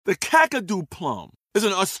The Kakadu plum is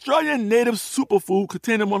an Australian native superfood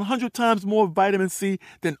containing 100 times more vitamin C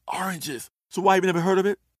than oranges. So why have you never heard of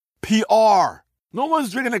it? PR. No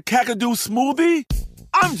one's drinking a Kakadu smoothie?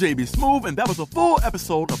 I'm JB Smoove, and that was a full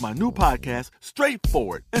episode of my new podcast,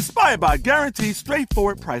 Straightforward, inspired by guaranteed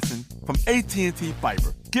straightforward pricing from AT&T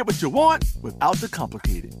Fiber. Get what you want without the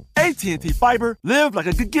complicated. AT&T Fiber, live like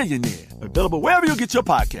a gigillionaire. Available wherever you get your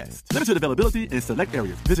podcasts. Limited availability in select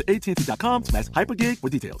areas. Visit AT&T.com/hypergig for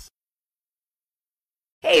details.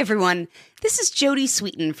 Hey everyone, this is Jodie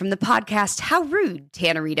Sweetin from the podcast How Rude,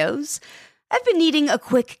 Tanneritos. I've been needing a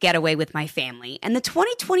quick getaway with my family, and the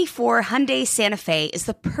 2024 Hyundai Santa Fe is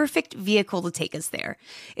the perfect vehicle to take us there.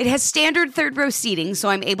 It has standard third-row seating, so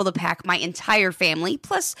I'm able to pack my entire family,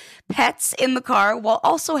 plus pets, in the car, while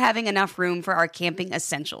also having enough room for our camping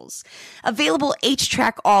essentials. Available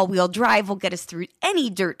H-Track all-wheel drive will get us through any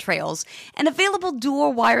dirt trails, and available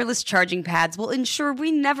dual wireless charging pads will ensure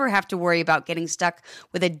we never have to worry about getting stuck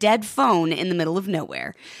with a dead phone in the middle of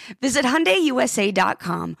nowhere. Visit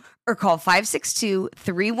HyundaiUSA.com or call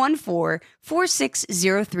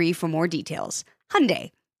 562-314-4603 for more details.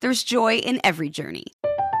 Hyundai, there's joy in every journey.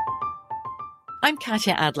 I'm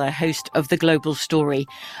Katya Adler, host of The Global Story.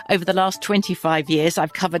 Over the last 25 years,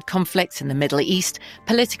 I've covered conflicts in the Middle East,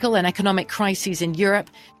 political and economic crises in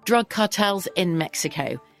Europe, drug cartels in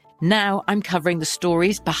Mexico. Now I'm covering the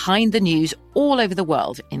stories behind the news all over the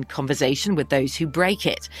world in conversation with those who break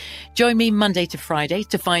it. Join me Monday to Friday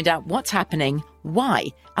to find out what's happening, why,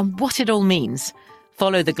 and what it all means.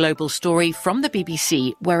 Follow The Global Story from the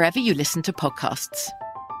BBC wherever you listen to podcasts.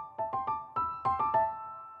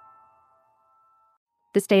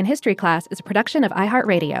 This Day in History class is a production of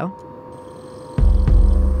iHeartRadio.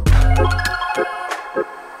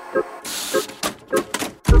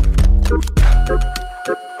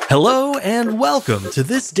 Hello and welcome to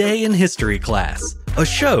This Day in History class, a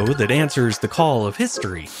show that answers the call of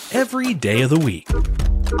history every day of the week.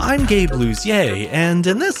 I'm Gabe Luzier, and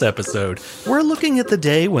in this episode, we're looking at the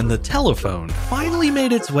day when the telephone finally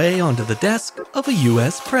made its way onto the desk of a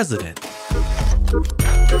U.S. president.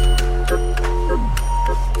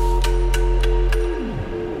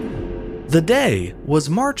 The day was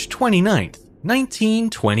March 29th,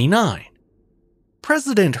 1929.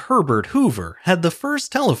 President Herbert Hoover had the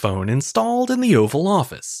first telephone installed in the Oval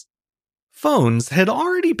Office. Phones had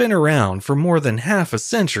already been around for more than half a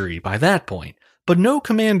century by that point, but no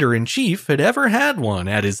commander-in-chief had ever had one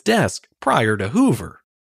at his desk prior to Hoover.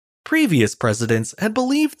 Previous presidents had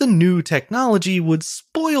believed the new technology would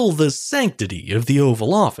spoil the sanctity of the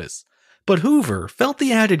Oval Office, but Hoover felt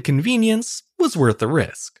the added convenience was worth the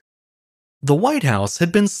risk. The White House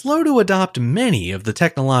had been slow to adopt many of the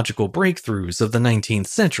technological breakthroughs of the 19th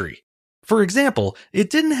century. For example, it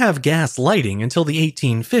didn't have gas lighting until the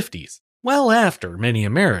 1850s, well after many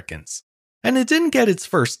Americans. And it didn't get its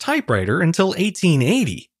first typewriter until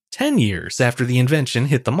 1880, 10 years after the invention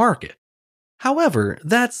hit the market. However,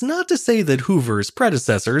 that's not to say that Hoover's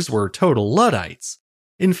predecessors were total Luddites.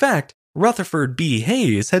 In fact, Rutherford B.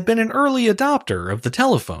 Hayes had been an early adopter of the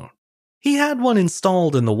telephone. He had one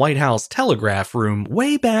installed in the White House telegraph room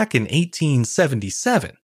way back in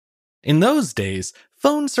 1877. In those days,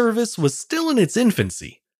 phone service was still in its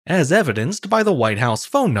infancy, as evidenced by the White House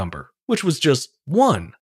phone number, which was just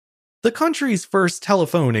 1. The country's first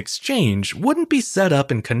telephone exchange wouldn't be set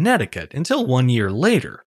up in Connecticut until 1 year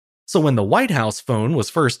later. So when the White House phone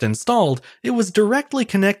was first installed, it was directly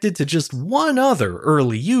connected to just one other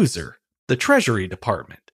early user, the Treasury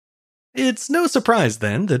Department. It's no surprise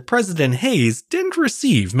then that President Hayes didn't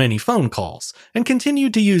receive many phone calls and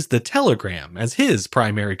continued to use the telegram as his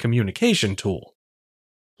primary communication tool.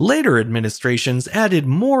 Later administrations added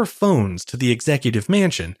more phones to the executive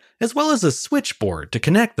mansion, as well as a switchboard to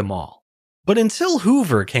connect them all. But until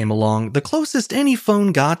Hoover came along, the closest any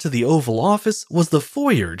phone got to the Oval Office was the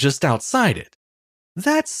foyer just outside it.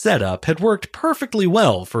 That setup had worked perfectly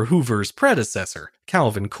well for Hoover's predecessor,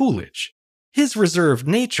 Calvin Coolidge. His reserved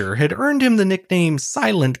nature had earned him the nickname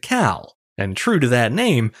Silent Cal, and true to that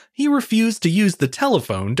name, he refused to use the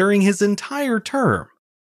telephone during his entire term.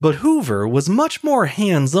 But Hoover was much more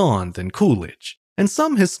hands-on than Coolidge, and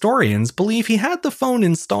some historians believe he had the phone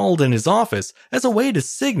installed in his office as a way to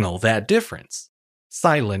signal that difference.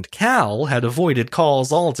 Silent Cal had avoided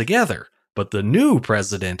calls altogether, but the new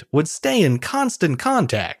president would stay in constant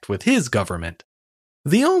contact with his government.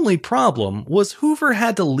 The only problem was Hoover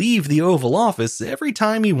had to leave the Oval Office every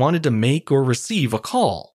time he wanted to make or receive a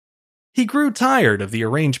call. He grew tired of the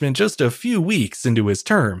arrangement just a few weeks into his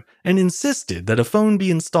term and insisted that a phone be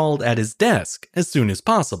installed at his desk as soon as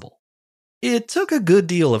possible. It took a good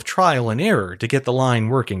deal of trial and error to get the line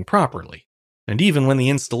working properly. And even when the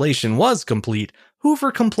installation was complete,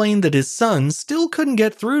 Hoover complained that his son still couldn't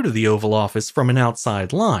get through to the Oval Office from an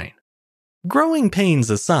outside line. Growing pains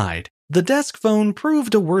aside, the desk phone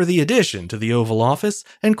proved a worthy addition to the Oval Office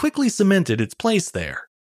and quickly cemented its place there.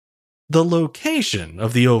 The location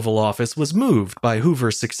of the Oval Office was moved by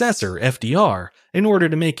Hoover's successor, FDR, in order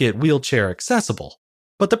to make it wheelchair accessible,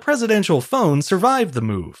 but the presidential phone survived the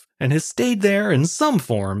move and has stayed there in some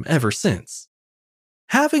form ever since.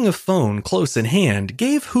 Having a phone close in hand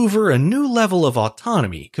gave Hoover a new level of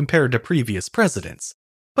autonomy compared to previous presidents,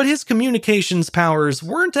 but his communications powers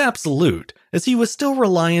weren't absolute, as he was still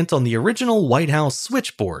reliant on the original White House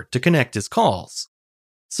switchboard to connect his calls.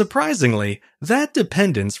 Surprisingly, that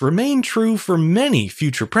dependence remained true for many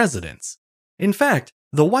future presidents. In fact,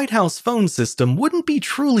 the White House phone system wouldn't be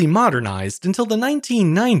truly modernized until the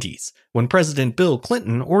 1990s, when President Bill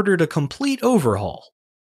Clinton ordered a complete overhaul.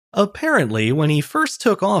 Apparently, when he first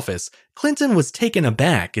took office, Clinton was taken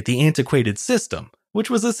aback at the antiquated system, which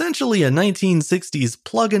was essentially a 1960s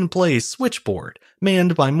plug-and-play switchboard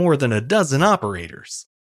manned by more than a dozen operators.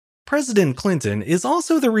 President Clinton is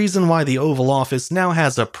also the reason why the Oval Office now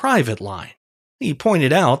has a private line. He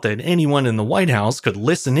pointed out that anyone in the White House could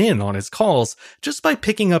listen in on his calls just by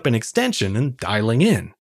picking up an extension and dialing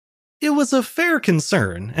in. It was a fair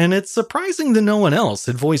concern, and it's surprising that no one else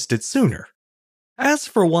had voiced it sooner. As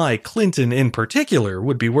for why Clinton in particular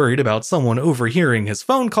would be worried about someone overhearing his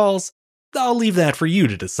phone calls, I'll leave that for you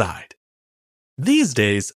to decide. These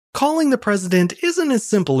days, calling the president isn't as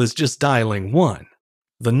simple as just dialing 1.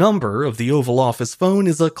 The number of the Oval Office phone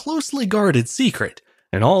is a closely guarded secret,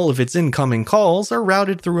 and all of its incoming calls are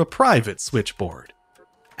routed through a private switchboard.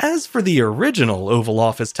 As for the original Oval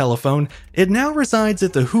Office telephone, it now resides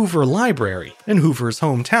at the Hoover Library in Hoover's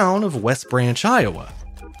hometown of West Branch, Iowa.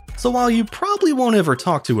 So while you probably won't ever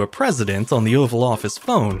talk to a president on the Oval Office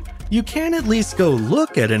phone, you can at least go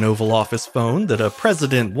look at an Oval Office phone that a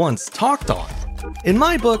president once talked on. In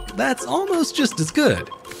my book, that's almost just as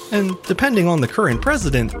good, and depending on the current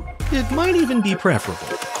president, it might even be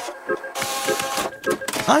preferable.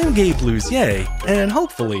 I'm Gabe Luzier, and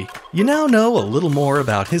hopefully, you now know a little more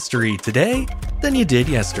about history today than you did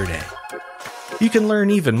yesterday. You can learn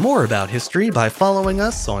even more about history by following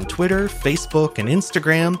us on Twitter, Facebook, and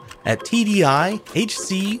Instagram at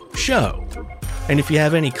TDIHC Show. And if you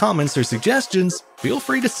have any comments or suggestions, feel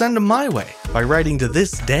free to send them my way by writing to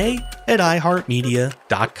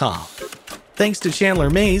thisday@iheartmedia.com. Thanks to Chandler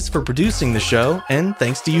Mays for producing the show, and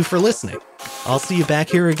thanks to you for listening. I'll see you back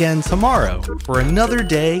here again tomorrow for another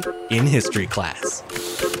day in history class.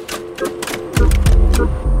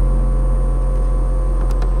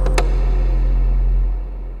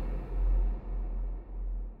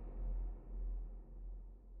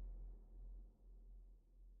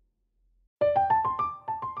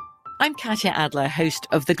 I'm Katya Adler, host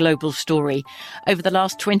of The Global Story. Over the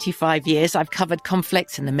last 25 years, I've covered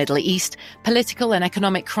conflicts in the Middle East, political and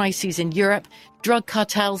economic crises in Europe, drug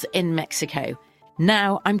cartels in Mexico.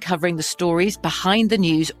 Now I'm covering the stories behind the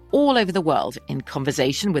news all over the world in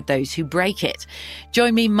conversation with those who break it.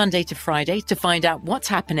 Join me Monday to Friday to find out what's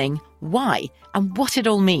happening, why, and what it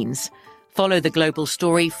all means. Follow The Global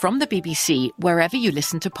Story from the BBC wherever you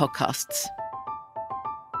listen to podcasts.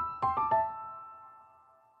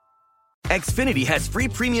 Xfinity has free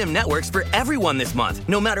premium networks for everyone this month,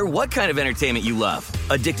 no matter what kind of entertainment you love.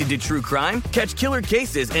 Addicted to true crime? Catch killer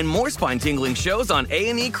cases and more spine-tingling shows on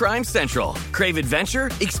A&E Crime Central. Crave adventure?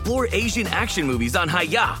 Explore Asian action movies on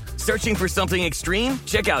Hi-YAH. Searching for something extreme?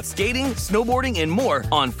 Check out skating, snowboarding, and more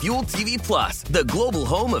on Fuel TV Plus, the global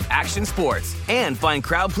home of action sports. And find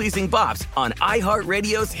crowd-pleasing bops on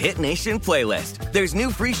iHeartRadio's Hit Nation playlist. There's new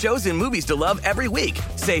free shows and movies to love every week.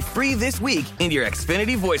 Say free this week in your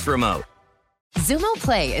Xfinity voice remote. Xumo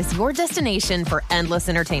Play is your destination for endless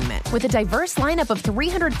entertainment. With a diverse lineup of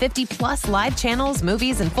 350-plus live channels,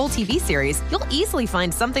 movies, and full TV series, you'll easily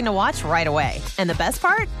find something to watch right away. And the best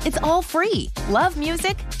part? It's all free. Love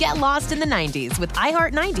music? Get lost in the 90s with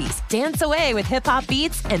iHeart 90s, dance away with hip-hop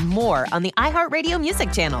beats, and more on the iHeartRadio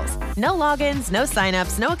music channels. No logins, no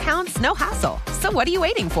signups, no accounts, no hassle. So what are you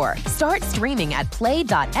waiting for? Start streaming at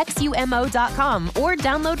play.xumo.com or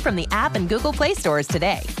download from the app and Google Play stores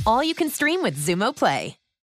today. All you can stream with Xumo Play.